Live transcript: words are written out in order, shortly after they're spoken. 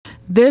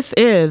This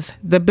is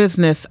the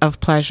business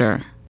of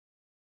pleasure.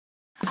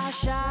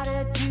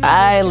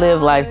 I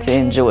live life to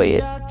enjoy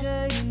it.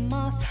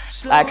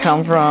 I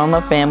come from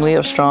a family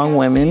of strong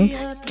women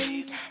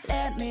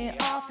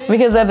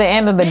because at the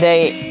end of the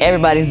day,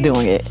 everybody's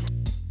doing it.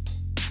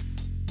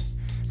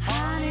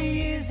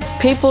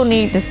 People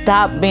need to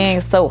stop being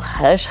so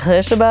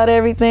hush-hush about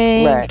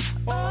everything. Right.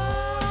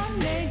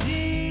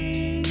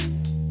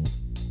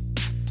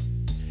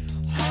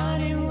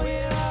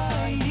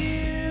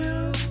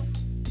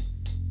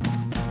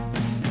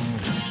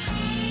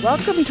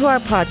 Welcome to our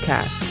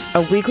podcast,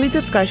 a weekly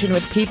discussion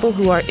with people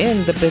who are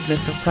in the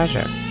business of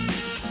pleasure.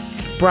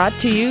 Brought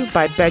to you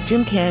by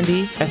Bedroom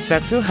Candy, a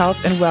sexual health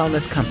and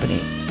wellness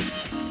company.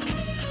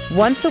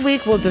 Once a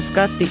week, we'll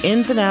discuss the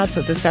ins and outs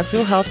of the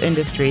sexual health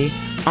industry,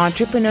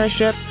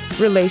 entrepreneurship,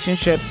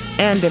 relationships,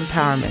 and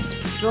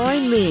empowerment.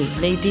 Join me,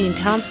 Nadine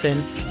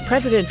Thompson,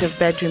 president of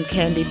Bedroom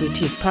Candy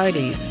Boutique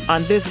Parties,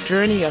 on this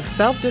journey of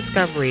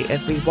self-discovery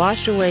as we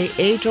wash away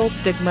age-old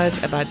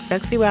stigmas about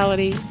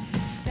sexuality,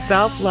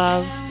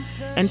 self-love,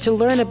 and to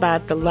learn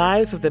about the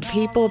lives of the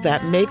people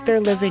that make their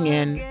living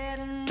in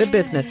the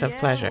business of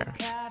pleasure.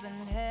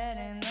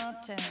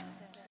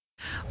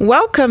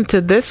 Welcome to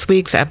this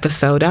week's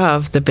episode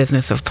of The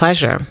Business of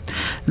Pleasure.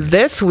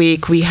 This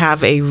week, we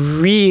have a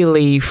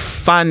really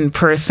fun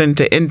person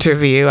to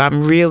interview.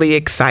 I'm really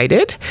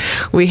excited.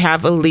 We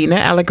have Alina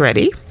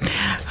Allegretti,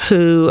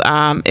 who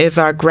is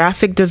our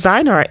graphic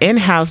designer, our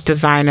in-house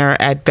designer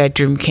at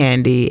Bedroom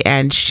Candy,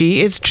 and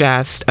she is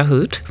just a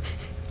hoot.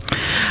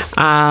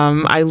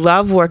 I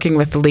love working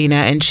with Alina,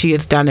 and she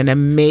has done an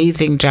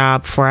amazing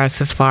job for us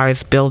as far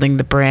as building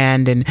the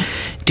brand and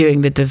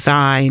doing the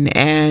design.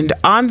 And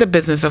on the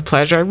business of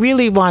pleasure, I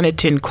really wanted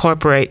to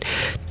incorporate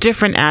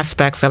different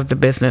aspects of the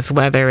business,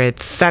 whether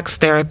it's sex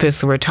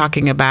therapists who are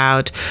talking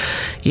about,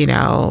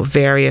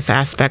 various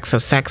aspects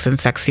of sex and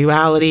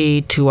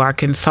sexuality, to our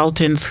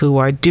consultants who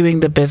are doing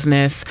the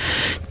business,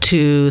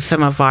 to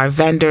some of our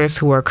vendors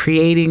who are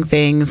creating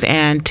things,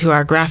 and to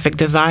our graphic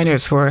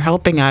designers who are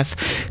helping us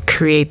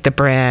create the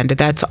brand.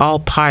 That's all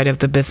part of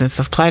the business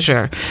of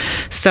pleasure.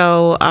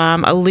 So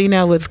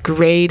Alina was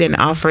great and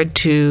offered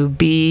to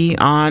be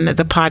on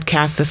the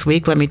podcast this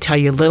week. Let me tell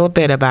you a little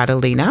bit about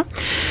Alina.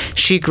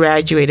 She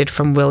graduated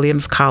from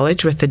Williams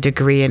College with a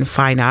degree in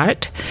fine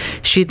art.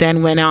 She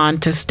then went on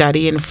to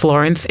study in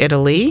Florence,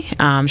 Italy.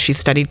 She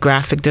studied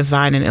graphic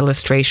design and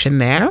illustration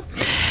there.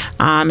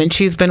 And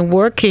she's been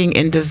working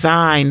in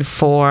design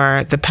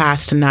for the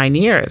past 9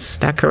 years. Is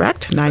that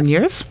correct? 9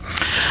 years?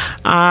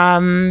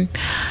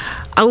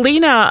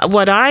 Alina,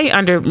 what I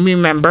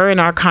remember in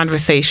our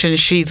conversation,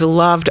 she's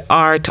loved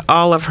art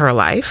all of her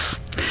life.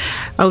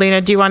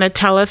 Alina, do you want to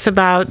tell us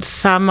about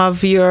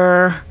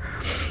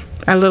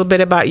a little bit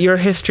about your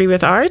history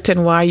with art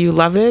and why you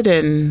love it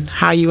and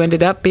how you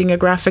ended up being a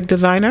graphic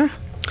designer?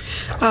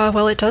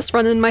 Well, it does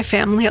run in my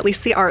family, at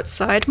least the art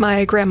side.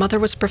 My grandmother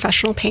was a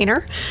professional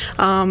painter,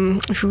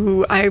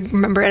 who I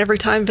remember every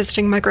time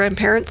visiting my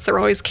grandparents, there were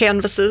always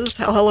canvases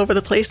all over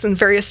the place in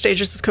various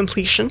stages of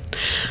completion.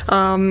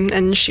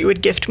 And she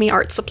would gift me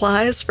art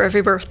supplies for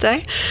every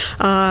birthday.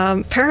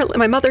 Apparently,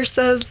 my mother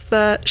says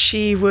that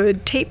she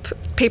would tape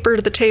paper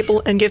to the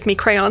table and give me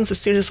crayons as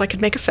soon as I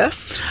could make a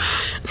fist.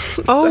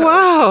 Oh,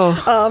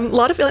 wow. A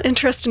lot of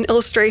interest in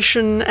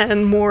illustration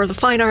and more the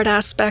fine art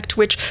aspect,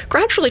 which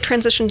gradually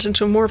transitioned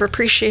into more of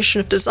appreciation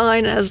of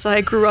design as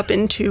I grew up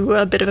into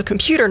a bit of a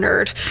computer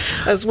nerd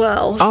as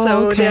well. Oh,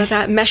 so okay.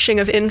 that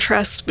meshing of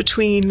interests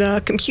between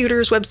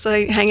computers,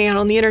 website, hanging out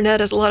on the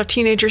internet, as a lot of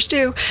teenagers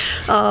do,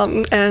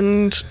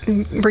 and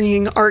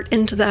bringing art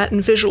into that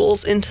and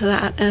visuals into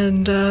that,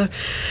 and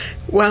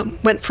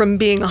went from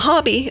being a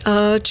hobby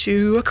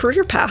to a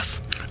career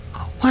path.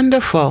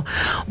 Wonderful.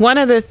 One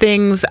of the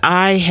things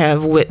I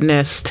have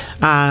witnessed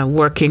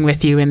working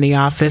with you in the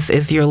office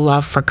is your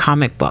love for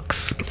comic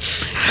books.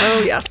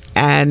 Oh, yes.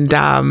 And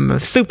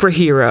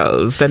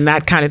superheroes and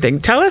that kind of thing.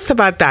 Tell us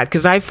about that,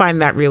 because I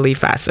find that really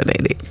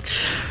fascinating.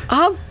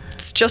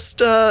 It's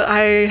just,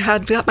 I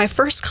had got my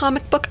first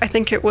comic book. I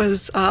think it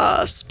was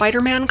a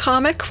Spider-Man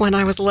comic when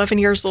I was 11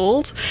 years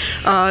old.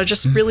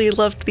 Just really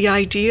loved the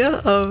idea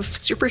of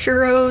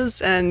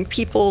superheroes and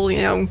people,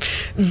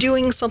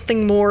 doing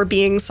something more,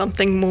 being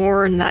something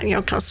more, and that,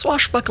 kind of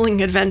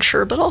swashbuckling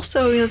adventure, but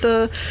also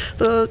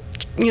the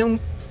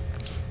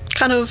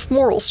kind of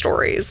moral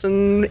stories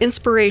and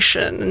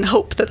inspiration and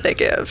hope that they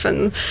give,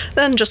 and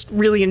then just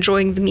really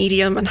enjoying the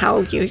medium and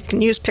how you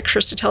can use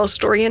pictures to tell a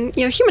story. And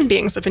human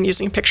beings have been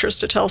using pictures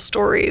to tell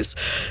stories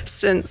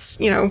since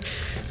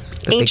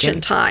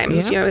ancient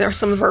times. Yeah. There are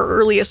some of our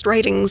earliest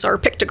writings are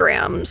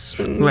pictograms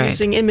and Right.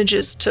 using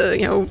images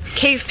to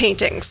cave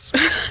paintings.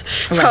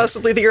 Right.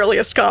 Possibly the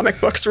earliest comic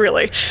books,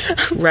 really.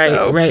 Right,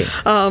 so, right.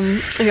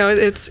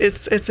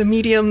 It's a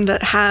medium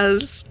that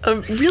has a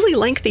really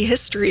lengthy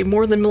history,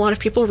 more than a lot of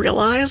people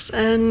realize,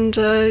 and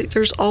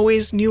there's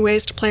always new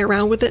ways to play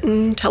around with it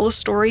and tell a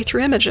story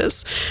through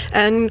images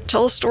and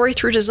tell a story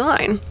through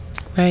design.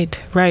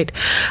 Right.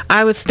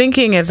 I was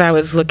thinking as I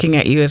was looking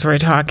at you as we're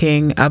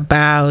talking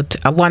about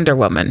Wonder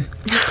Woman.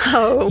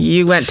 Oh.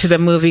 You went to the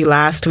movie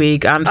last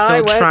week.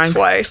 I went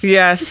twice.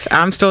 Yes,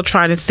 I'm still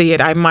trying to see it.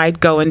 I might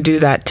go and do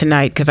that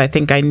tonight because I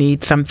think I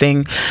need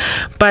something.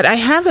 But I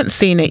haven't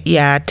seen it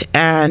yet.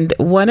 And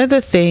one of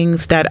the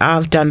things that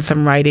I've done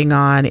some writing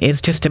on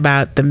is just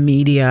about the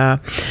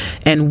media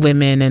and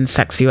women and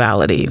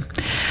sexuality.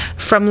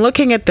 From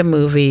looking at the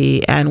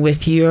movie and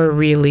with your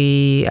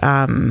really...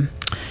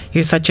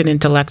 you're such an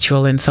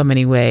intellectual in so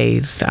many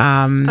ways.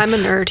 I'm a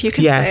nerd. You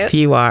can say it. Yes,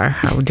 you are.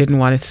 I didn't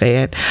want to say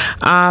it.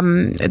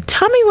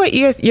 Tell me what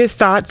your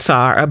thoughts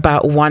are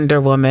about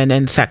Wonder Woman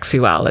and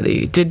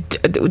sexuality.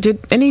 Did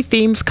any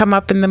themes come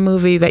up in the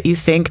movie that you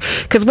think,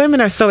 because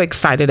women are so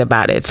excited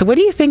about it. So what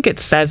do you think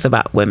it says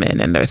about women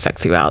and their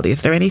sexuality?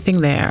 Is there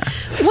anything there?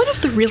 One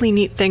of the really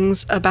neat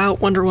things about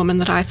Wonder Woman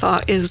that I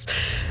thought is,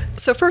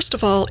 so first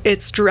of all,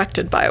 it's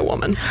directed by a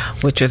woman.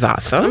 Which is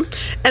awesome.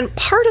 And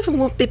part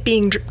of it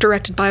being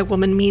directed by a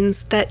woman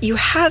means that you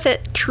have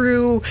it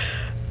through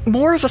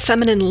more of a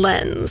feminine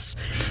lens.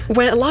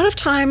 When a lot of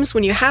times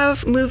when you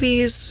have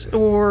movies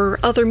or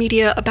other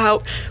media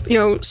about,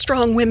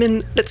 strong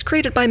women that's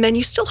created by men,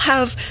 you still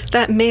have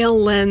that male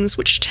lens,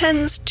 which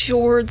tends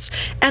towards,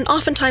 and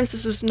oftentimes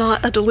this is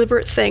not a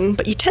deliberate thing,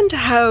 but you tend to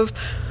have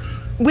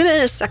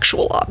women as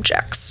sexual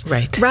objects,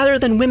 right, rather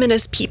than women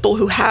as people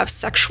who have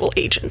sexual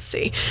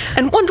agency.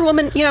 And Wonder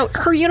Woman,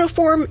 her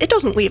uniform, it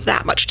doesn't leave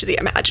that much to the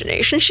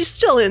imagination. She's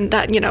still in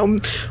that,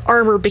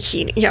 armor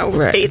bikini,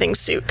 right, bathing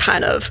suit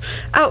kind of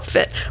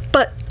outfit.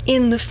 But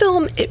in the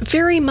film, it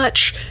very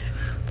much,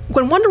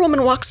 when Wonder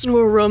Woman walks into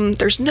a room,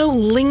 there's no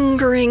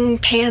lingering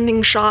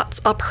panning shots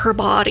up her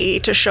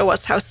body to show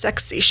us how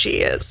sexy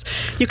she is.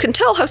 You can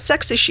tell how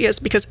sexy she is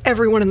because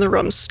everyone in the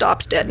room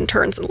stops dead and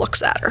turns and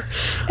looks at her.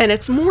 And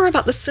it's more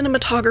about the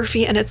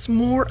cinematography, and it's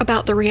more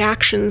about the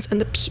reactions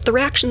and the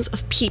reactions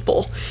of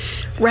people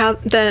rather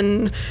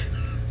than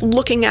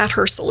looking at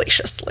her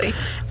salaciously.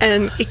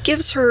 And it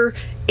gives her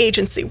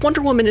agency.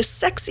 Wonder Woman is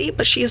sexy,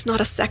 but she is not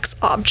a sex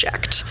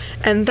object.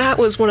 And that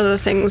was one of the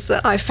things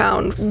that I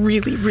found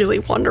really, really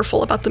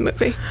wonderful about the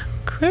movie.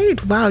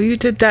 Great. Wow, you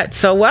did that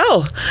so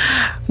well.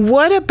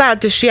 What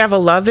about, does she have a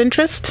love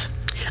interest?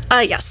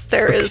 Yes,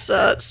 there is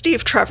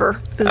Steve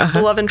Trevor is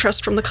the love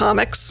interest from the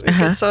comics. He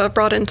gets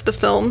brought into the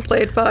film,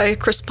 played by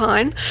Chris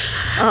Pine.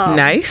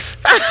 Nice.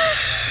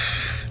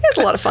 It's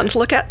a lot of fun to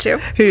look at,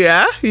 too.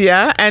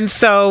 Yeah. And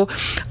so,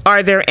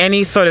 are there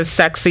any sort of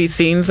sexy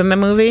scenes in the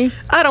movie?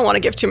 I don't want to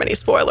give too many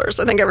spoilers.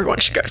 I think everyone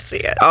should go see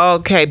it.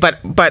 Okay, but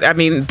I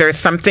mean, there's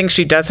something,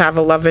 she does have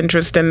a love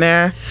interest in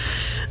there?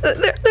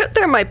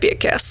 There might be a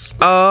kiss.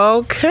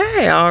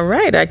 Okay, all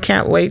right. I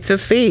can't wait to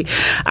see.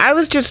 I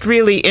was just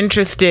really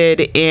interested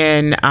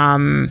in,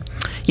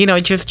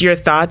 just your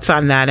thoughts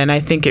on that. And I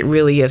think it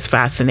really is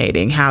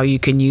fascinating how you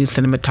can use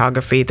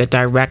cinematography, the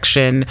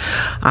direction.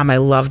 I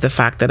love the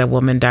fact that a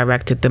woman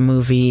directed the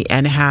movie,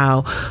 and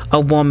how a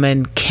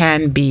woman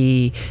can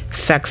be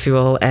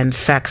sexual and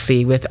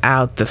sexy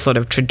without the sort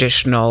of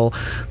traditional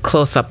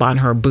close-up on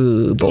her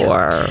boob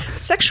or...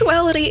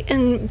 Sexuality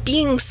and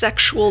being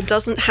sexual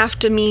doesn't have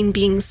to mean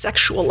being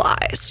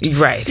sexualized.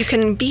 Right. You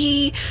can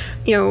be,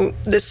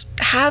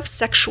 have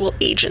sexual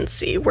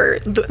agency where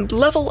the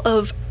level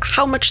of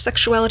how much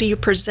sexuality you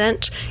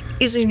present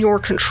is in your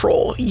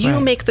control. You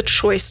make the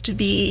choice to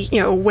be,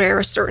 wear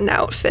a certain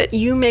outfit.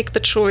 You make the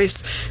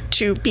choice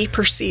to be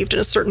perceived in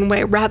a certain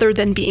way rather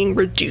than being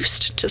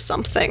reduced to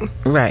something.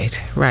 Right.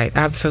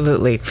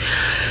 Absolutely.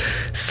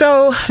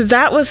 So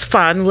that was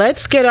fun.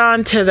 Let's get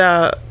on to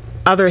the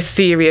other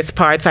serious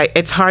parts.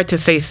 It's hard to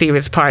say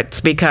serious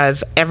parts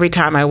because every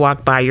time I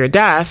walk by your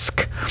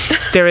desk,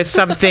 there is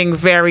something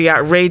very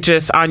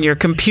outrageous on your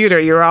computer.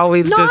 You're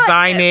always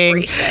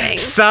designing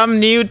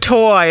some new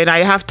toy, and I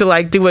have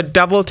to do a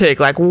double take.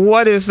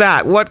 What is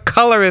that? What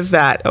color is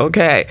that?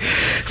 Okay.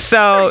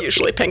 So they're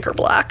usually pink or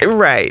black.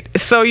 Right.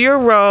 So your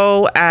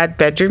role at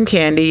Bedroom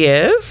Candy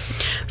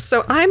is?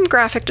 So I'm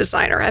graphic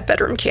designer at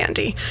Bedroom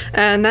Candy,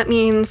 and that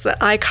means that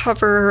I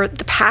cover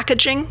the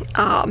packaging,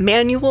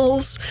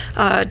 manuals,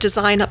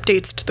 design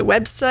updates to the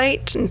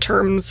website in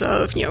terms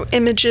of,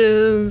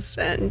 images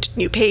and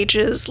new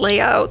pages,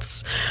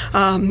 layouts,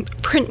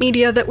 print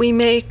media that we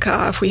make,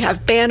 if we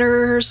have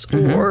banners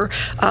or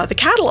the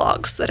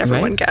catalogs that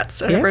everyone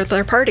gets at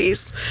their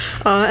parties,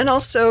 and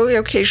also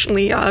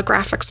occasionally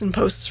graphics and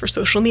posts for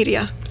social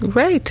media.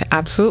 Right,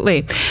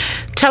 absolutely.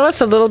 Tell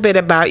us a little bit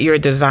about your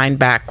design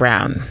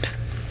background.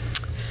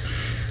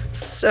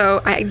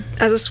 So,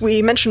 as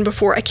we mentioned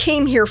before, I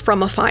came here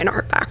from a fine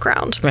art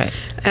background. Right.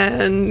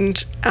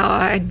 And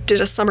I did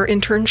a summer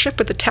internship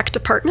with the tech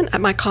department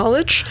at my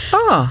college,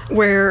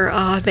 where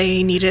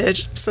they needed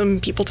some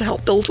people to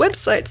help build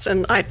websites.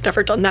 And I'd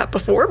never done that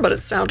before, but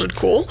it sounded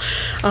cool.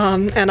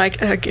 And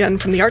again,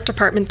 from the art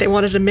department, they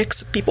wanted to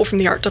mix people from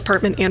the art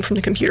department and from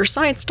the computer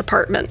science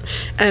department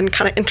and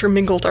kind of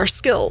intermingled our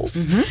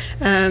skills.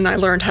 And I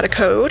learned how to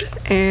code,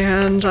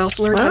 and I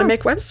also learned how to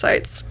make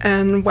websites,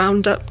 and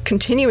wound up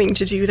continuing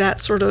to do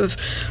that sort of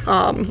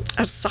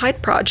as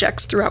side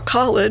projects throughout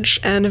college,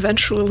 and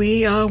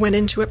eventually went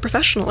into it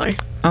professionally.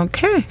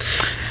 Okay.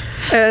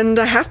 And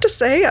I have to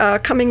say,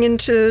 coming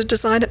into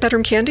design at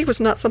Bedroom Candy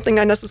was not something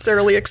I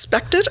necessarily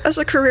expected as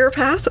a career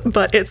path,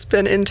 but it's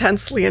been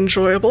intensely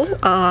enjoyable,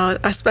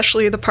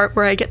 especially the part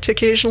where I get to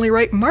occasionally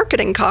write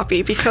marketing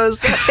copy, because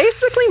that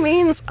basically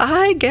means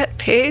I get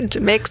paid to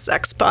make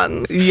sex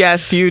puns.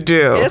 Yes, you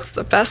do. It's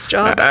the best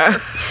job ever.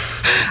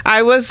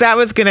 That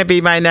was going to be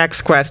my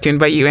next question,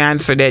 but you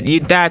answered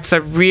it. That's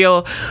a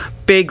real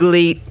big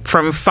leap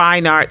from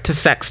fine art to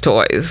sex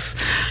toys.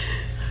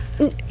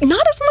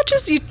 Not as much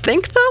as you'd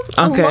think, though.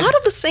 Okay. A lot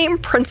of the same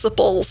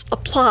principles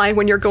apply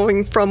when you're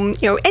going from,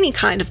 any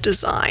kind of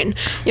design.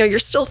 You're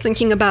still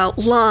thinking about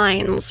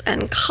lines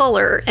and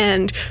color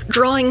and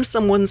drawing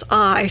someone's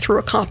eye through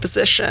a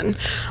composition.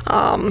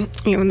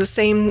 And the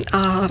same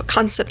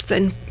concepts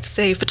then,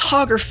 say,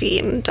 photography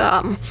and,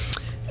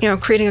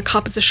 creating a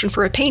composition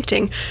for a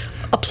painting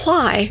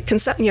apply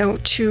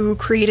to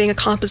creating a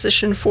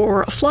composition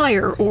for a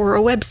flyer or a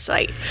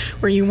website,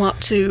 where you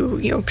want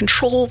to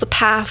control the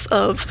path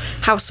of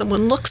how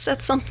someone looks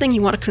at something.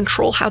 You want to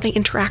control how they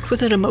interact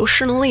with it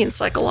emotionally and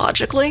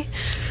psychologically.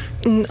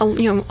 And,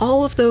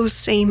 all of those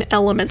same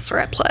elements are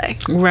at play.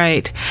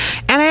 Right.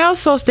 And I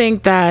also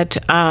think that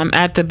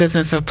at the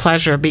Business of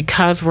Pleasure,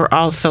 because we're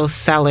also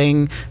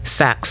selling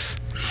sex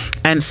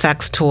and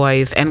sex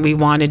toys, and we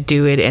want to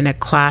do it in a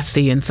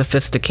classy and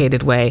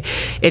sophisticated way,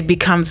 it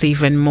becomes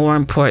even more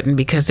important,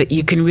 because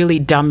you can really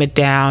dumb it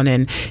down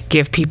and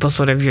give people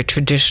sort of your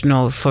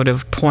traditional sort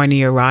of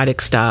porny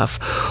erotic stuff,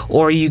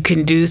 or you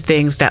can do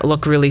things that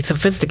look really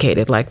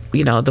sophisticated, like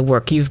the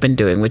work you've been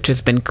doing, which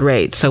has been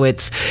great. So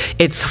it's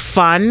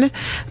fun,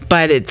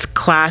 but it's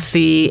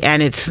classy,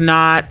 and it's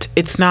not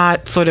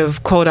sort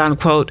of quote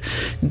unquote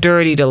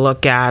dirty to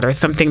look at, or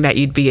something that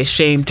you'd be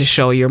ashamed to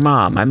show your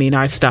mom. I mean,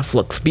 our stuff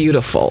looks beautiful.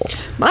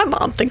 My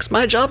mom thinks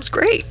my job's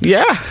great.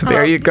 Yeah,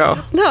 there you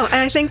go. No, and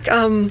I think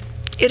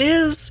it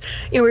is,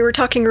 we were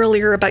talking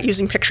earlier about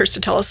using pictures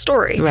to tell a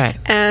story. Right.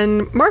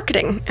 And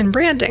marketing and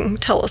branding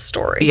tell a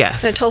story.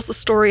 Yes. And it tells the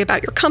story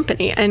about your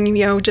company. And,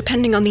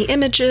 depending on the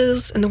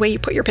images and the way you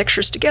put your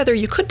pictures together,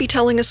 you could be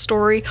telling a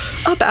story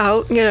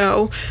about,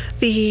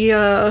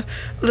 the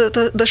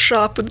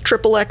shop with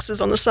triple X's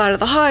on the side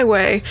of the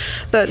highway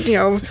that,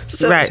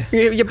 says, right.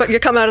 you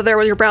come out of there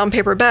with your brown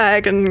paper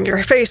bag and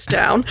your face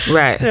down.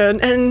 Right.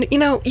 And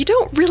you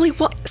don't really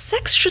want,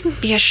 sex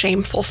shouldn't be a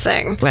shameful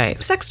thing.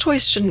 Right. Sex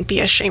toys shouldn't be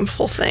a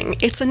shameful thing.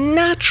 It's a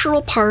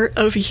natural part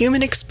of the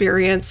human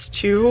experience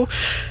to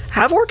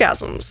have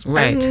orgasms.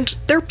 Right. And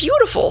they're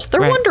beautiful.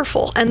 They're right.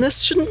 wonderful. And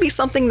this shouldn't be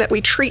something that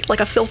we treat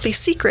like a filthy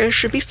secret. It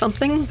should be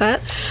something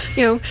that,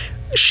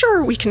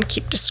 sure, we can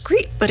keep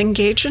discreet, but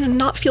engage in and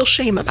not feel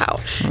shame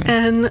about. Right.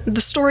 And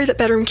the story that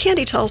Bedroom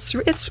Candy tells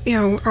through its,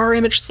 our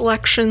image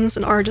selections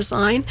and our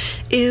design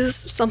is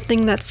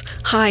something that's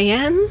high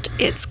end.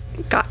 It's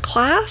got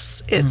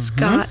class. It's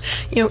got,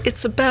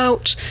 it's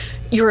about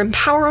your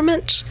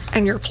empowerment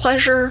and your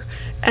pleasure,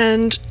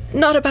 and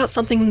not about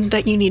something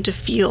that you need to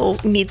feel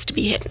needs to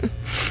be hidden.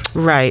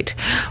 Right.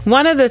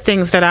 One of the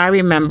things that I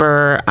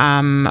remember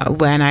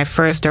when I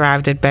first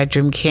arrived at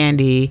Bedroom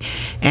Candy,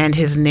 and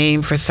his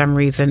name for some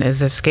reason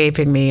is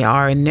escaping me,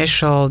 our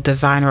initial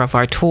designer of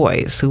our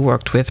toys, who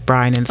worked with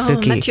Brian and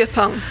Suki. Mathieu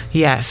Pong.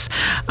 Yes.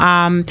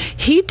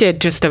 He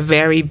did just a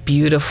very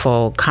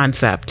beautiful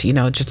concept,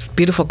 just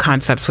beautiful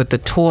concepts with the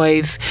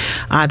toys.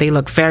 They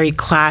look very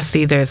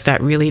classy. There's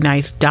that really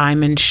nice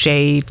diamond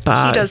shape.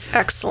 He does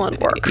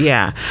excellent work.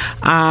 Yeah.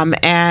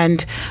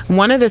 And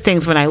one of the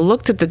things, when I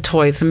looked at the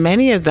toys,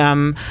 many of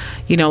them,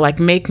 like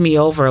Make Me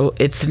Over,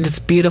 it's in this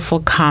beautiful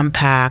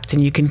compact,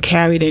 and you can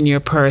carry it in your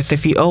purse.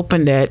 If you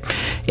opened it,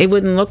 you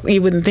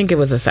wouldn't think it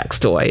was a sex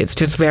toy. It's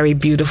just very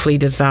beautifully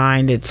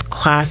designed. It's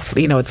class,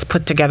 it's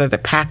put together. The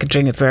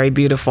packaging is very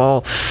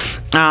beautiful.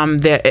 In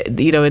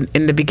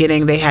the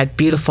beginning, they had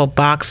beautiful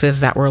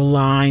boxes that were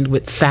lined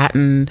with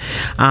satin.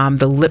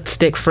 The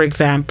lipstick, for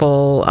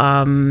example,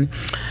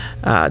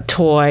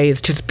 toy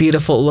is just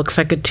beautiful. It looks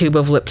like a tube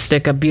of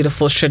lipstick, a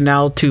beautiful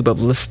Chanel tube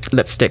of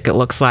lipstick, it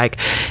looks like.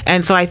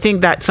 And so I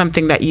think that's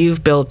something that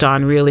you've built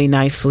on really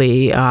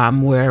nicely,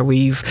 where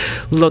we've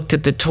looked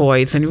at the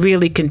toys and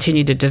really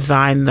continued to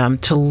design them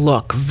to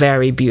look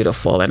very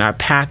beautiful in our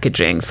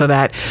packaging, so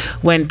that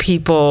when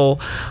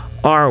people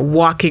are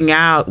walking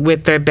out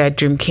with their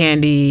Bedroom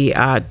Candy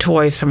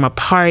toys from a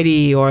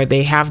party, or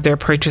they have their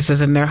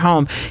purchases in their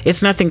home,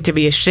 it's nothing to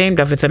be ashamed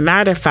of. As a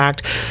matter of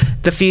fact,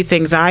 the few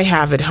things I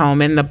have at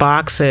home in the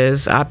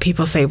boxes,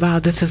 people say, wow,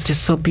 this is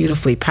just so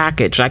beautifully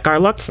packaged, like our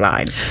Lux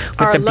line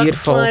with our the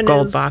beautiful Lux line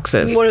gold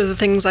boxes. One of the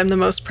things I'm the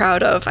most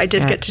proud of. I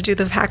did get to do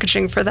the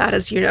packaging for that,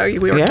 as you know.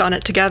 We worked on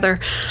it together.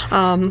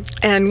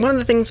 And one of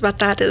the things about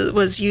that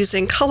was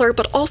using color,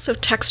 but also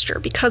texture,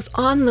 because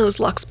on those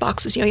Lux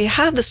boxes, you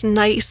have this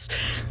nice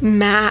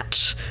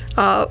matte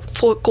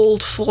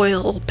gold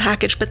foil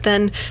package, but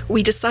then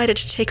we decided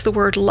to take the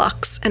word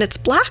luxe, and it's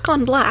black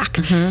on black,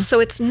 so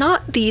it's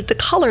not the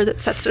color that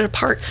sets it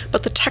apart,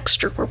 but the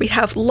texture, where we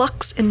have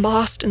luxe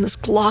embossed in this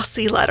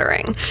glossy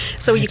lettering,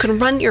 so you can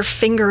run your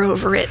finger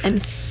over it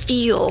and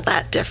feel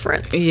that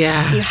difference.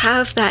 Yeah, you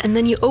have that, and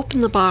then you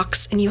open the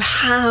box and you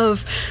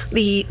have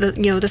the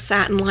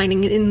satin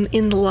lining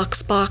in the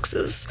luxe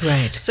boxes.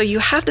 Right. So you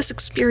have this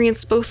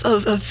experience both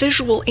of a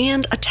visual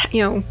and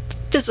a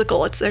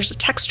physical. There's a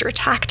texture, a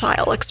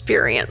tactile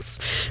experience.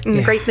 And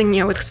the great thing,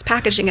 with this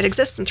packaging, it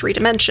exists in 3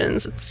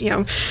 dimensions. It's,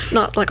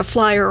 not like a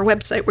flyer or a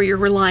website where you're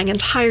relying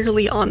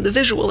entirely on the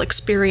visual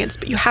experience,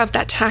 but you have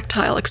that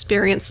tactile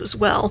experience as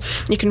well.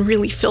 And you can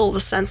really feel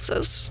the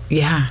senses.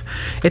 Yeah.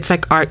 It's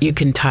like art you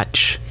can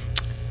touch.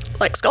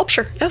 Like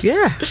sculpture, yes.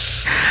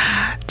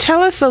 Yeah.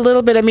 Tell us a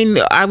little bit. I mean,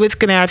 I was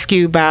going to ask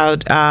you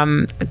about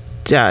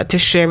to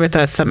share with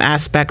us some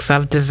aspects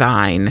of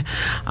design,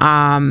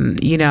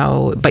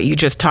 but you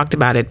just talked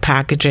about it: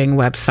 packaging,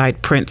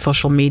 website, print,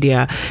 social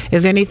media.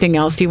 Is there anything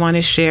else you want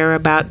to share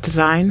about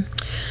design?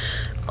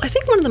 I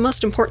think one of the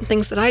most important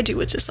things that I do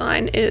with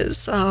design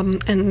is,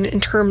 and in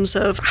terms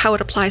of how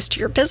it applies to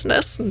your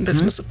business, and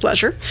business of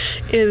pleasure,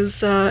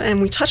 is, and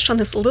we touched on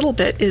this a little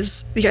bit,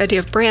 is the idea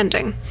of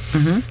branding.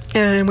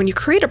 And when you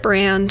create a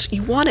brand,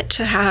 you want it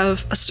to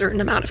have a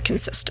certain amount of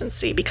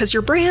consistency, because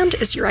your brand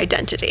is your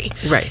identity.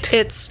 Right.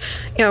 It's,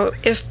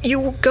 if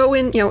you go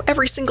in,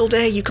 every single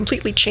day, you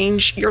completely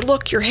change your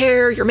look, your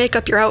hair, your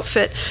makeup, your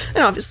outfit,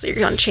 and obviously you're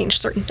going to change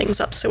certain things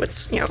up so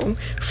it's,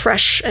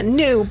 fresh and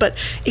new. But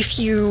if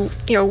you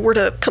were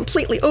to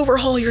completely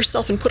overhaul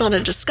yourself and put on a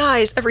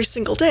disguise every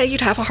single day,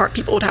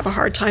 people would have a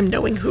hard time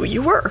knowing who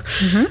you were.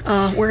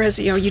 Whereas,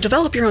 you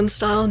develop your own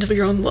style and develop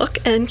your own look,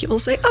 and people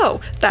say,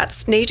 oh,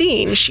 that's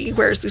Nadine. She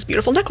wears these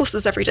beautiful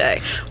necklaces every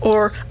day.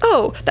 Or,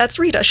 oh, that's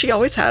Rita. She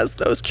always has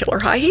those killer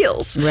high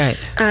heels. Right.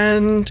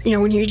 And,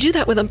 when you do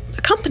that with a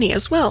company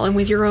as well, and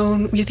with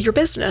your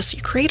business,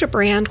 you create a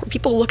brand where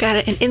people look at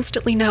it and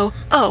instantly know,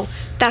 oh,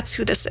 that's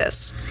who this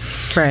is.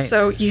 Right.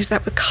 So use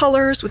that with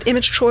colors, with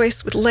image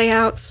choice, with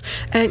layouts,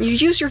 and you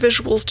use your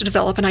visuals to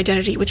develop an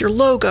identity with your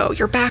logo,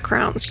 your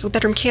backgrounds.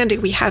 Bedroom Candy,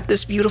 we have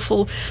this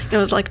beautiful,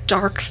 like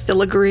dark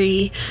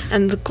filigree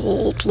and the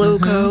gold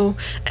logo,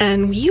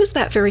 and we use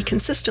that very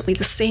consistently,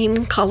 the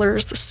same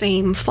colors, the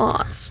same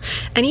fonts.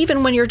 And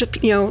even when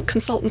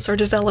consultants are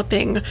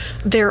developing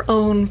their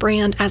own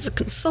brand as a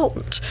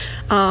consultant,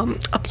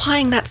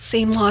 applying that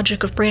same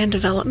logic of brand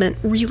development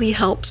really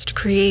helps to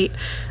create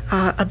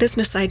a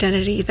business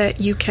identity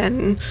that you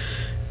can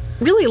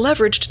really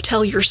leverage to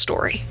tell your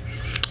story.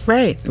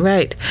 Right.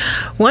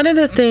 One of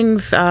the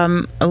things,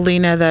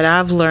 Alina, that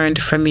I've learned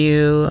from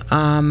you,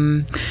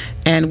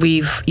 and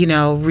we've,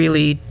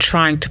 really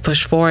trying to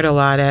push forward a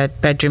lot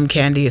at Bedroom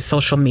Candy, is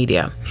social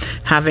media,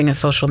 having a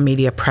social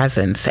media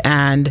presence.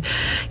 And,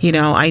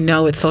 I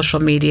know with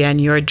social media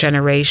and your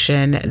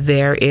generation,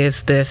 there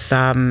is this,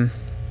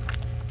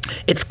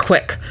 it's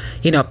quick.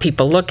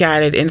 People look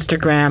at it,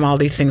 Instagram, all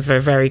these things are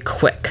very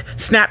quick.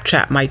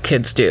 Snapchat, my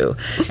kids do.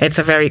 It's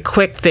a very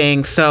quick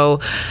thing. So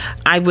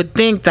I would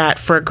think that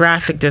for a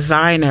graphic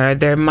designer,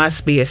 there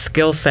must be a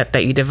skill set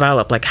that you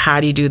develop. Like, how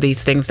do you do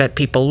these things that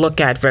people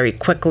look at very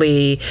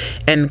quickly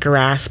and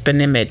grasp an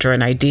image or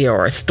an idea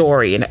or a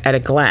story at a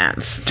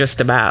glance,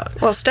 just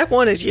about? Well, step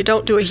one is you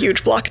don't do a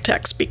huge block of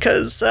text,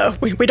 because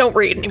we don't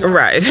read anymore.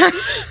 Right.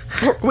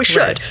 We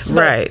should.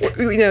 Right. But,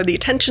 the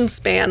attention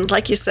span,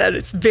 like you said,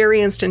 it's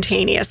very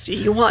instantaneous.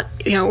 You want,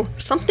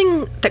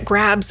 something that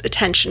grabs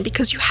attention,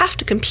 because you have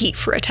to compete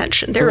for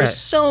attention. There is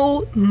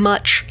so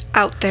much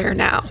out there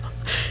now.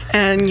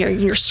 And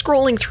you're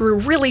scrolling through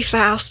really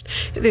fast,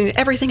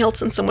 everything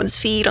else in someone's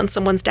feed, on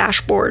someone's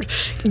dashboard.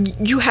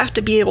 You have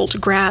to be able to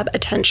grab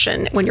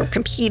attention when you're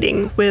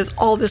competing with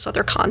all this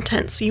other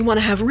content. So you want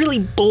to have really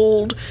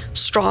bold,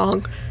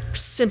 strong,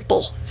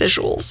 simple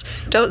visuals.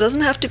 It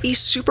doesn't have to be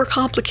super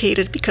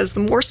complicated, because the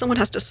more someone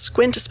has to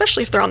squint,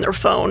 especially if they're on their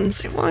phone, and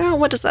say, well,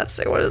 what does that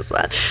say? What is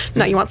that?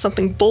 No, you want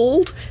something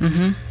bold,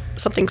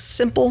 something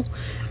simple,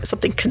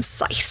 something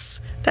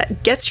concise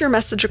that gets your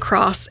message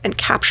across and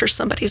captures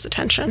somebody's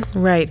attention.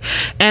 Right.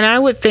 And I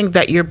would think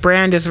that your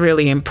brand is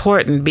really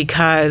important,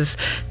 because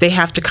they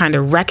have to kind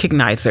of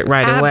recognize it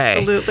right away.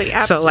 Absolutely.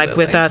 So like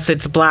with us,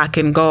 it's black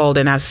and gold,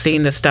 and I've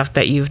seen the stuff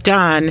that you've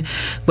done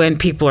when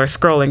people are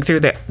scrolling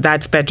through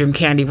that's Bedroom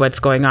Candy, what's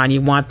going on.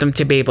 You want them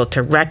to be able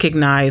to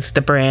recognize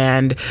the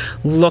brand,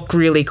 look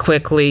really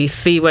quickly,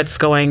 see what's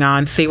going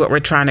on, see what we're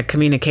trying to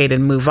communicate,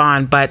 and move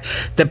on. But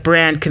the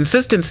brand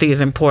consistency is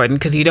important,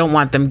 because you don't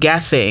want them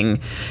guessing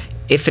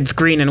if it's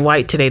green and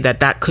white today,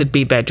 that could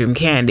be Bedroom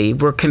Candy.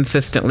 We're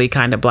consistently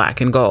kind of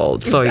black and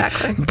gold. So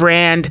exactly.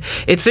 Brand,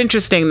 it's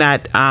interesting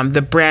that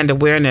the brand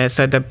awareness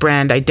or the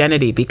brand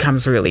identity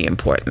becomes really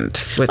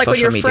important with like social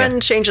media. Like when your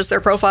friend changes their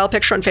profile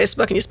picture on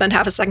Facebook and you spend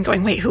half a second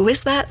going, wait, who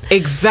is that?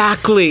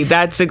 Exactly.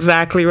 That's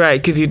exactly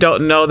right, because you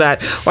don't know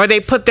that. Or they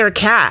put their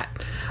cat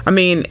I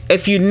mean,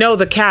 if you know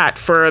the cat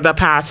for the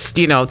past,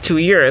 2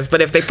 years,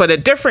 but if they put a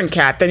different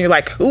cat, then you're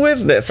like, who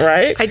is this,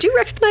 right? I do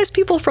recognize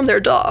people from their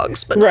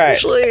dogs, but Right. not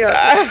usually.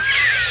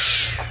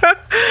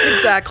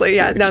 Exactly,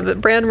 yeah. Now, the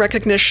brand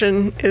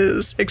recognition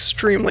is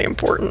extremely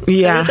important.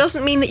 Yeah. And it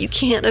doesn't mean that you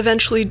can't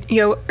eventually,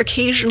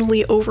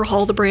 occasionally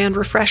overhaul the brand,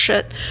 refresh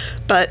it,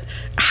 but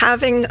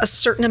having a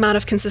certain amount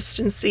of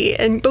consistency,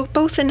 and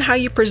both in how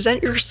you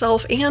present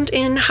yourself and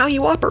in how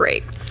you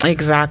operate.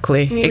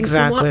 Exactly.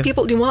 Exactly.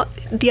 You want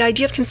the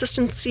idea of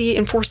consistency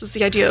enforces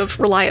the idea of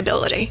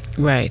reliability.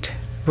 Right.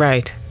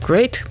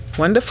 Great.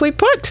 Wonderfully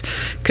put.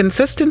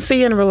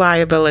 Consistency and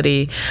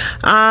reliability.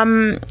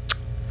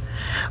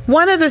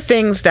 One of the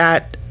things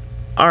that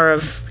are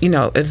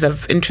is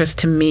of interest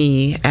to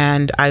me,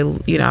 and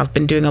I've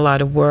been doing a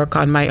lot of work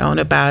on my own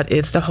about,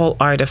 is the whole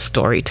art of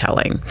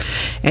storytelling.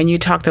 And you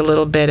talked a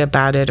little bit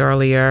about it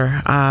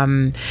earlier.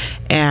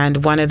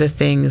 And one of the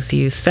things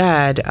you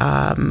said,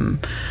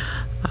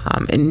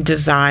 in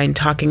design,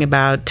 talking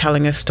about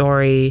telling a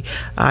story,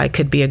 it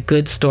could be a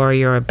good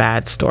story or a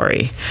bad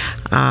story.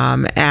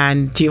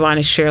 And do you want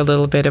to share a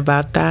little bit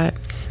about that?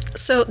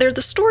 So they're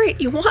the story,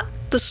 you want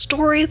the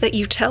story that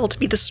you tell to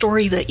be the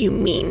story that you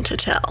mean to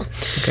tell.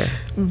 Okay.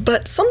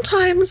 But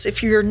sometimes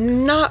if you're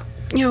not,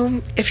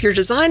 if your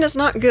design is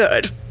not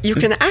good, you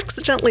can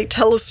accidentally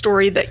tell a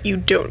story that you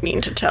don't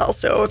mean to tell.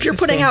 So if you're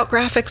putting out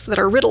graphics that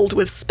are riddled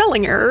with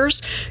spelling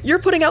errors, you're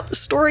putting out the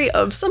story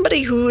of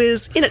somebody who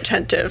is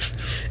inattentive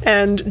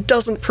and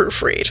doesn't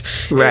proofread.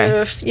 Right.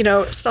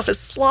 If, stuff is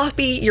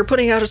sloppy, you're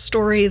putting out a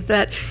story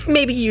that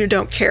maybe you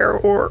don't care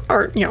or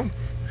aren't,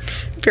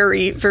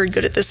 very, very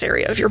good at this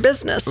area of your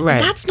business. Right.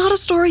 And that's not a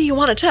story you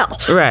want to tell.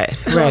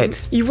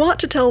 Right. You want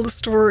to tell the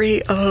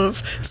story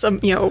of some,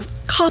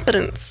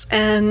 competence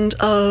and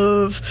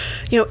of,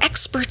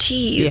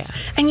 expertise.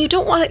 Yeah. And you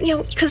don't want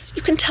it, because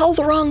you can tell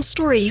the wrong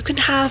story. You can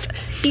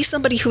be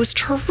somebody who is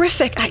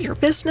terrific at your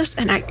business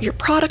and at your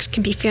product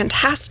can be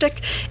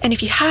fantastic. And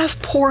if you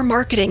have poor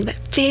marketing that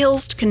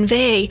fails to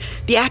convey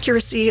the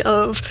accuracy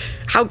of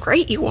how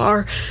great you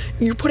are,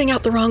 you're putting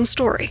out the wrong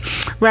story.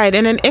 Right.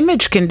 And an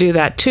image can do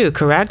that too,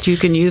 correct? You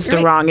can use the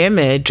Right. wrong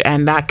image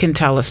and that can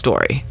tell a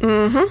story.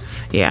 Mm-hmm.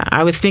 Yeah.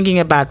 I was thinking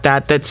about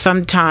that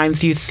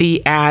sometimes you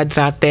see ads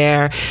out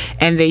there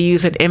and they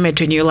use an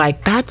image and you're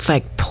like, that's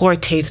like poor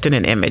taste in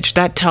an image.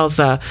 That tells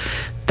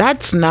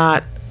that's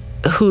not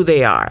who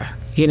they are,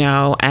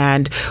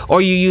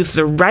 or you use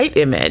the right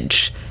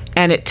image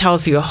and it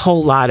tells you a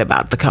whole lot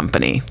about the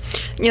company.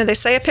 They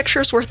say a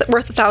picture is worth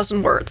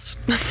 1,000 words.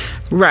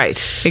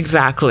 Right.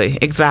 Exactly.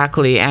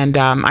 And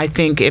I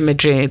think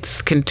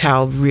images can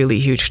tell really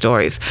huge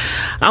stories.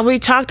 We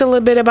talked a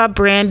little bit about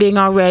branding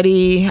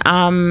already.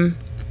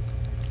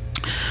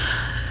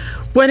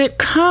 When it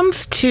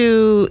comes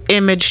to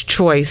image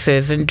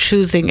choices and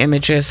choosing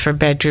images for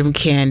Bedroom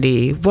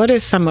Candy, what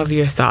are some of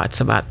your thoughts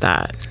about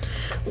that?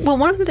 Well,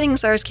 one of the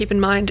things I always keep in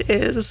mind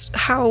is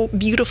how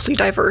beautifully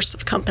diverse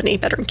of a company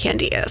Bedroom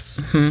Candy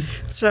is. Mm-hmm.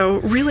 So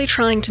really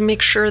trying to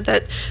make sure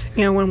that,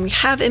 when we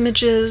have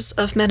images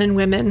of men and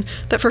women,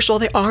 that first of all,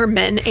 they are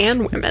men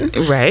and women.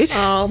 Right.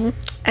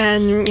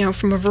 And,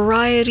 from a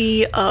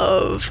variety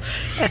of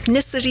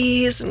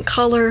ethnicities and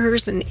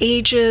colors and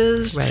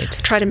ages. Right.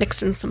 Try to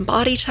mix in some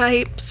body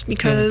types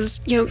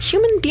because,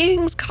 human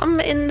beings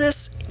come in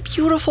this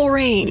beautiful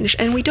range,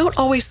 and we don't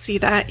always see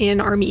that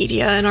in our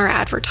media and our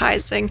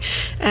advertising.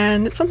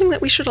 And it's something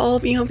that we should all,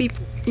 be,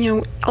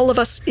 all of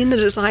us in the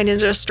design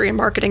industry and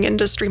marketing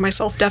industry,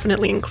 myself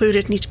definitely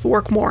included, need to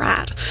work more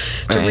at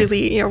to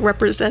really,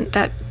 represent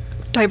that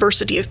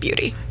diversity of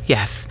beauty.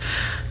 Yes.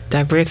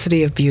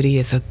 Diversity of beauty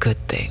is a good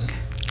thing.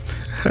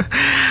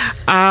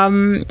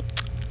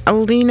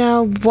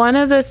 Alina, one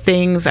of the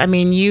things,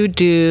 you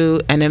do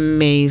an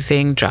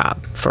amazing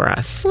job for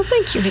us. Well,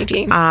 thank you,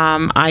 Nadine.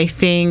 I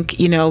think,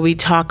 we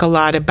talk a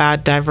lot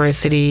about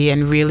diversity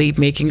and really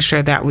making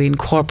sure that we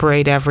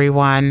incorporate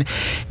everyone,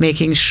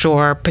 making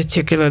sure,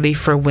 particularly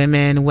for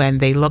women, when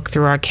they look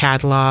through our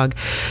catalog,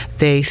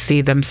 they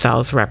see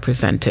themselves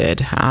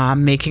represented.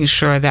 Making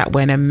sure that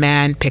when a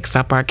man picks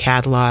up our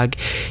catalog,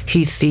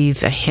 he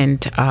sees a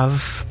hint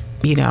of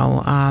we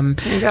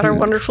got our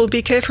wonderful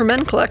BK for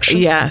Men collection.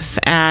 Yes,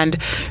 and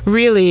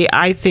really,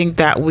 I think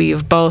that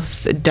we've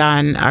both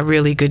done a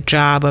really good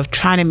job of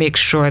trying to make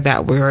sure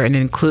that we're an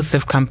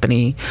inclusive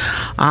company,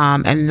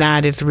 and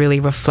that is really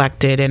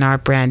reflected in our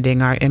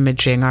branding, our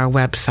imaging, our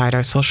website,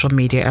 our social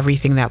media,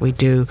 everything that we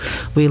do.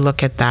 We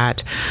look at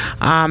that.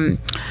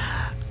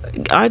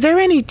 Are there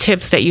any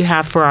tips that you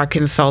have for our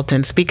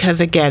consultants?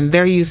 Because again,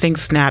 they're using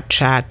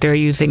Snapchat, they're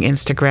using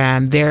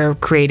Instagram, they're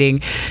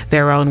creating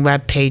their own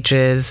web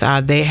pages,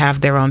 they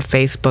have their own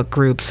Facebook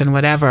groups and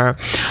whatever.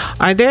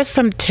 Are there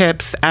some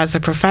tips as a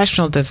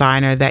professional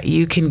designer that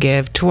you can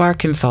give to our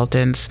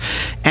consultants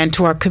and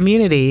to our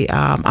community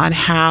on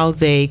how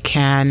they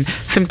can,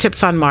 some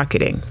tips on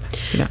marketing?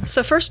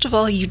 So first of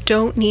all, you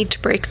don't need to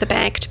break the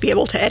bank to be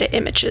able to edit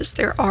images.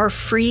 There are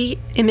free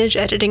image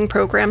editing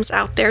programs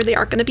out there. They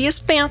aren't going to be as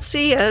fancy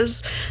fancy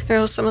as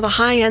some of the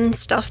high-end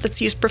stuff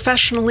that's used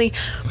professionally,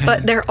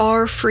 but there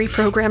are free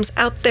programs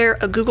out there.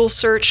 A Google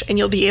search and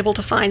you'll be able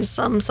to find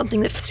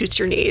something that suits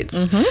your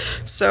needs.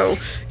 So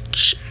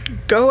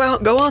go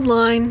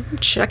online,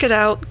 check it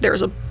out.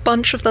 There's a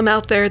bunch of them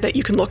out there that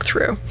you can look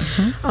through.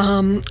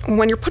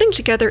 When you're putting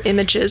together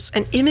images,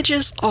 and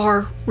images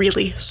are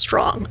really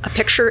strong, a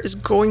picture is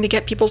going to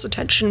get people's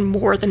attention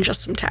more than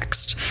just some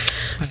text.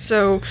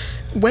 So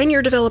when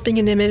you're developing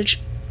an image,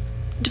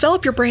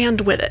 develop your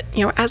brand with it.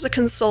 As a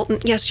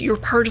consultant, yes, you're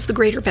part of the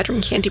greater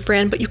Bedroom Candy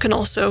brand, but you can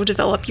also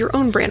develop your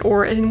own brand,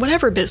 or in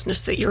whatever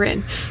business that you're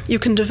in, you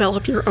can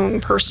develop your own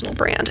personal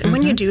brand. And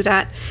when you do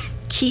that,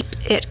 keep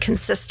it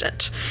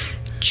consistent.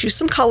 Choose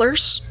some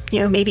colors,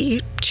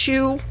 maybe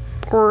 2,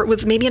 or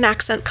with maybe an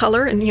accent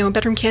color. And,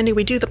 Bedroom Candy,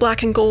 we do the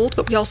black and gold,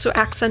 but we also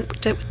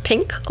accent it with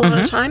pink a lot of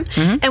the time.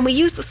 And we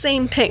use the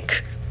same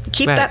pink.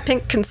 Keep that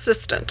pink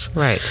consistent.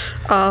 Right.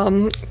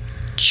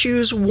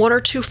 Choose 1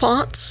 or 2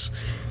 fonts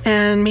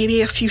and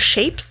maybe a few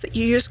shapes that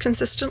you use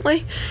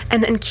consistently,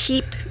 and then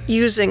keep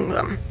using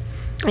them.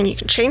 And you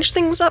can change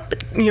things up,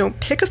 but,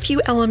 pick a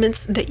few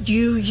elements that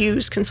you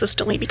use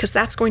consistently, because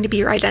that's going to be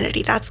your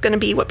identity. That's going to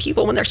be what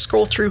people, when they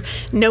scroll through,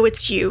 know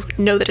it's you,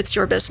 know that it's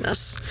your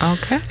business.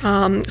 Okay.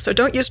 So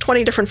don't use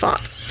 20 different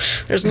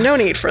fonts. There's no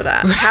need for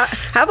that.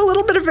 Have a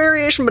little bit of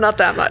variation, but not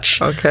that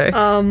much. Okay.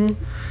 And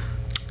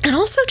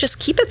also just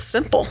keep it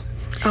simple.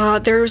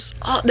 There's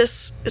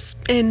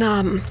this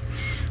in...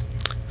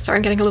 Sorry,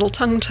 I'm getting a little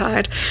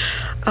tongue-tied.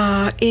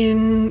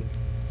 In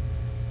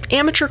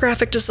amateur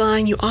graphic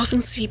design, you often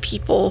see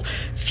people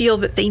feel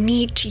that they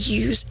need to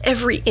use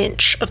every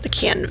inch of the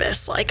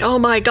canvas. Like, oh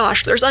my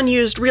gosh, there's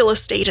unused real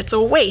estate. It's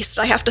a waste.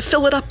 I have to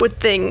fill it up with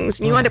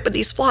things. And you end up with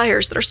these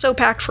flyers that are so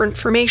packed for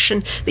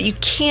information that you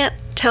can't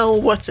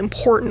tell what's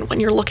important when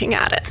you're looking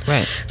at it.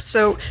 Right.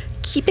 So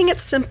keeping it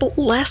simple,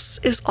 less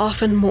is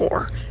often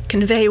more.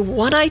 Convey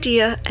one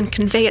idea and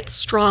convey it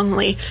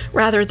strongly,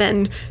 rather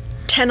than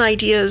 10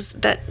 ideas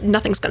that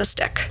nothing's going to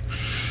stick.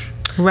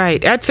 Right.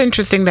 That's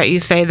interesting that you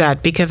say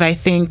that, because I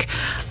think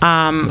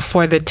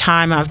for the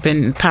time I've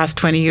been past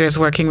 20 years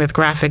working with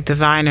graphic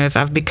designers,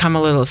 I've become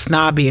a little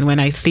snobby. And when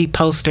I see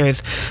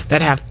posters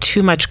that have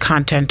too much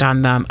content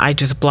on them, I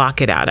just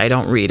block it out. I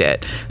don't read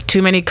it.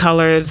 Too many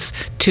colors,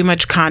 too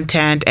much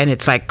content, and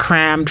it's like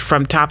crammed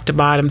from top to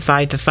bottom,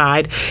 side to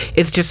side.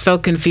 It's just so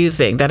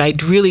confusing that I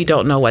really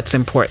don't know what's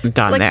important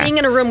on there. It's like being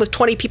in a room with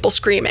 20 people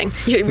screaming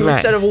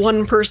instead of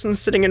one person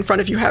sitting in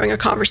front of you having a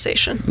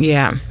conversation.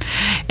 Yeah.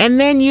 And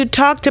then you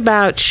talked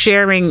about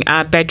sharing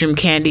Bedroom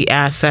Candy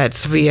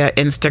assets via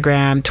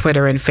Instagram,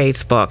 Twitter, and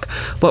Facebook.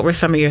 What were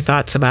some of your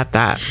thoughts about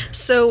that?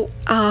 So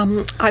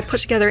I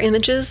put together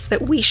images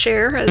that we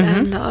share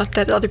and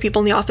that other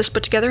people in the office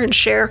put together and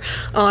share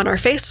on our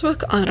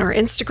Facebook, on our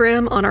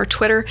Instagram, on our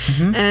Twitter.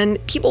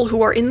 And people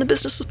who are in the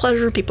business of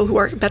pleasure, people who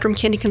are Bedroom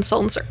Candy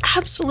consultants, are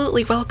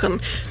absolutely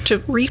welcome to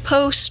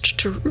repost,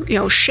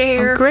 to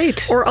share,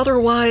 or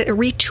otherwise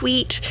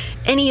retweet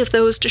any of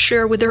those to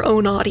share with their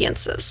own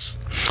audiences.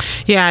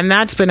 Yeah, and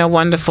that's been a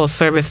wonderful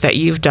service that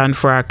you've done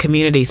for our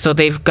community. So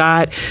they've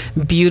got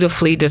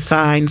beautifully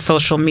designed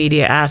social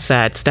media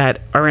assets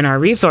that are in our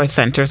resource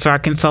center, so our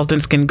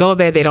consultants can go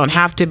there. They don't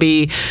have to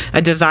be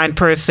a design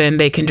person.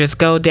 They can just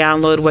go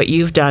download what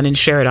you've done and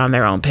share it on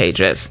their own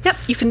pages. Yep,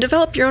 you can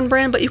develop your own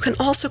brand, but you can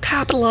also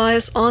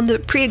capitalize on the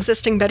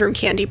pre-existing Bedroom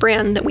Candy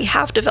brand that we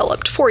have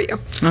developed for you.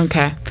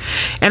 Okay.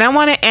 And I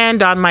want to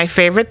end on my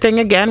favorite thing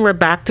again. We're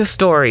back to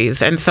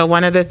stories. And so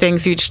one of the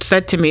things you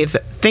said to me is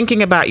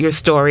thinking about your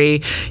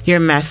story, your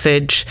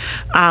message.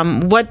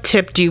 What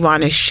tip do you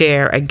want to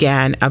share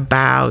again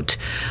about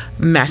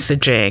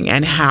messaging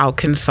and how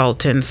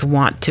consultants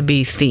want to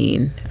be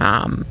seen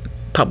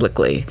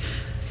publicly?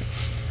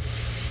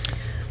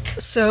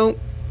 So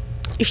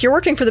if you're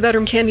working for the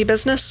Bedroom Candy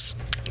business,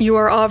 you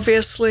are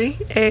obviously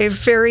a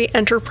very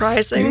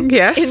enterprising,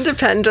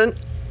 independent,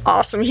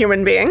 awesome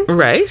human being.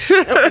 Right.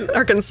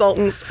 Our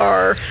consultants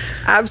are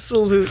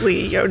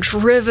absolutely,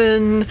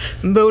 driven,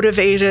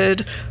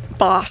 motivated,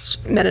 boss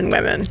men and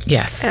women.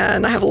 Yes.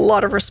 And I have a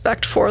lot of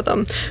respect for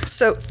them.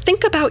 So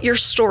think about your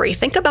story.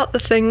 Think about the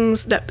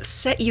things that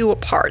set you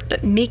apart,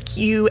 that make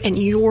you and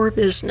your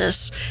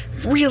business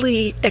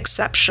really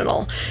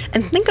exceptional.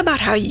 And think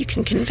about how you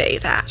can convey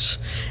that.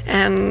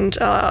 And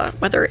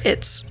whether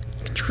it's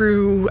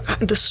through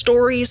the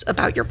stories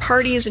about your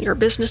parties and your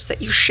business that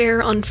you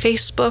share on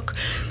Facebook,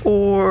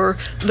 or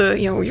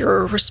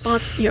your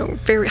response,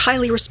 very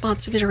highly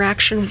responsive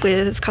interaction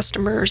with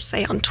customers,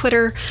 say on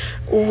Twitter,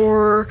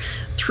 or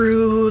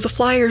through the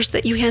flyers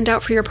that you hand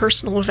out for your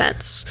personal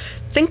events.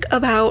 Think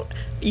about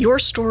your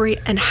story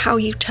and how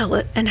you tell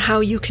it, and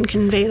how you can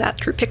convey that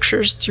through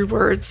pictures, through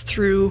words,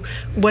 through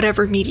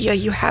whatever media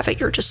you have at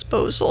your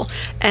disposal,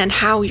 and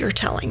how you're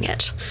telling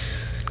it.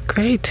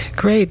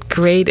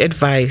 Great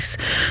advice.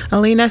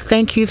 Alina,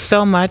 thank you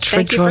so much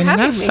for joining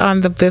us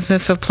on The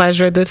Business of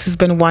Pleasure. This has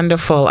been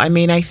wonderful. I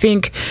mean, I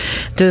think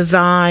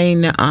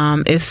design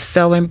is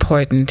so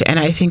important, and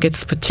I think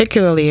it's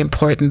particularly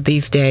important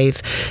these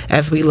days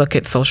as we look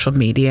at social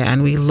media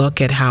and we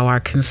look at how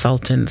our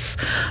consultants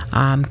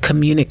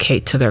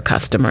communicate to their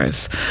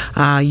customers.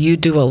 You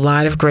do a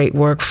lot of great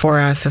work for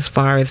us as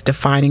far as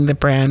defining the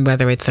brand,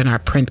 whether it's in our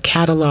print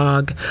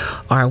catalog,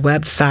 our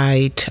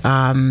website,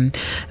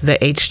 the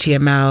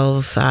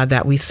HTMLs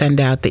that we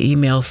send out, the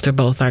emails to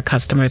both our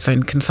customers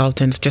and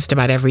consultants just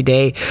about every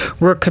day.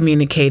 We're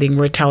communicating,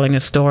 we're telling a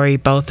story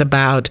both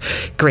about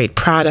great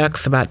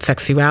products, about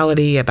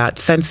sexuality, about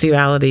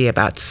sensuality,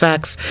 about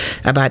sex,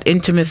 about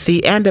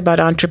intimacy, and about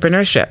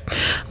entrepreneurship.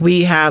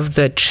 We have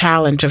the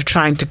challenge of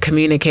trying to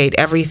communicate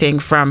everything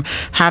from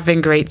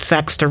having great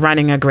sex to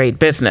running a great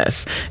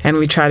business. And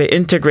we try to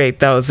integrate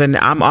those. And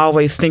I'm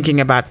always thinking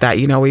about that.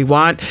 You know, we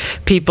want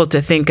people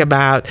to think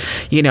about,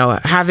 you know,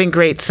 having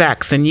great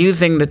sex and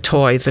using the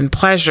toys and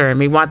pleasure. And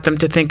we want them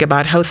to think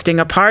about hosting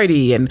a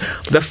party and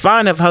the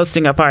fun of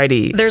hosting a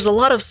party. There's a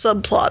lot of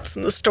subplots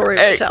in the story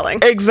we're telling.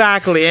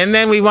 Exactly. And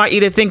then we want you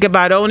to think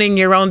about owning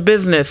your own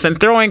business and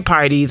throwing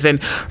parties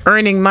and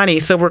earning money.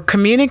 So we're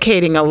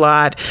communicating a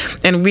lot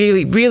and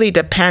really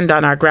depend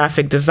on our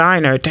graphic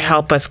designer to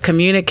help us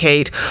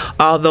communicate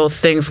all those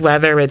things,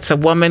 whether it's a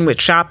woman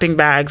with shopping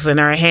bags in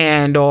her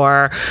hand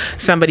or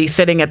somebody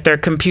sitting at their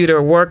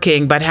computer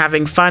working but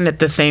having fun at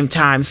the same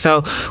time.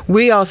 So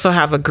we also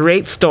have a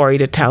great story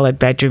to tell at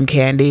Bedroom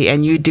Candy,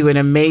 and you do an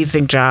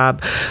amazing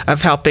job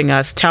of helping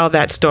us tell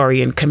that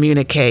story and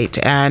communicate.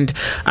 And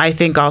I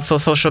think also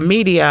social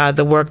media,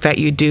 the work that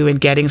you do in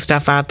getting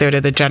stuff out there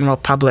to the general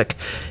public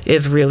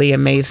is really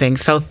amazing.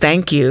 So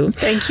thank you.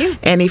 Thank you.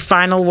 Any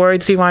final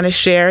words you want to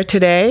share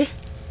today?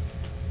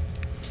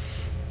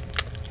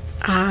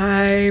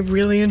 I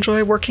really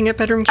enjoy working at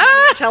Bedroom Candy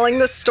and telling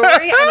this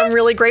story, and I'm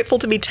really grateful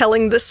to be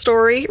telling this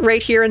story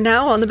right here and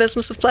now on The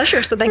Business of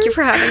Pleasure. So thank you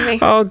for having me.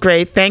 Oh,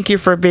 great. Thank you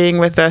for being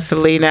with us,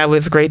 Alina. It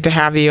was great to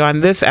have you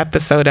on this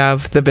episode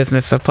of The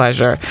Business of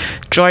Pleasure.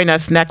 Join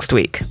us next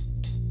week.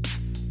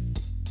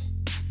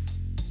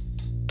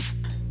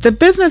 The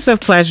Business of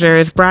Pleasure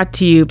is brought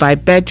to you by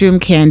Bedroom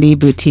Candy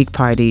Boutique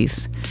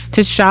Parties.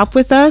 To shop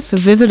with us,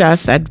 visit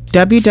us at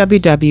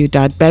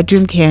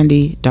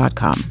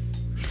www.bedroomcandy.com.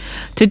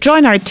 To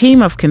join our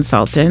team of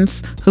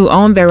consultants who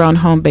own their own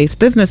home-based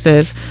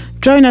businesses,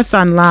 join us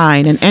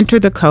online and enter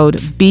the code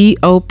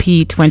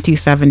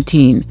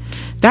BOP2017.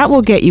 That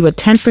will get you a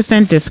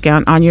 10%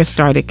 discount on your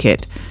starter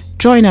kit.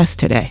 Join us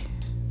today.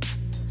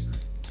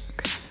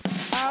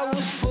 I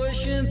was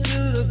pushing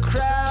through the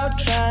crowd,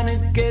 trying to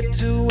get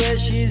to where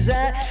she's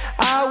at.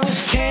 I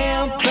was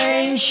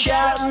campaign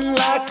shouting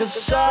like a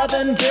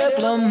southern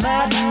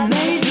diplomat.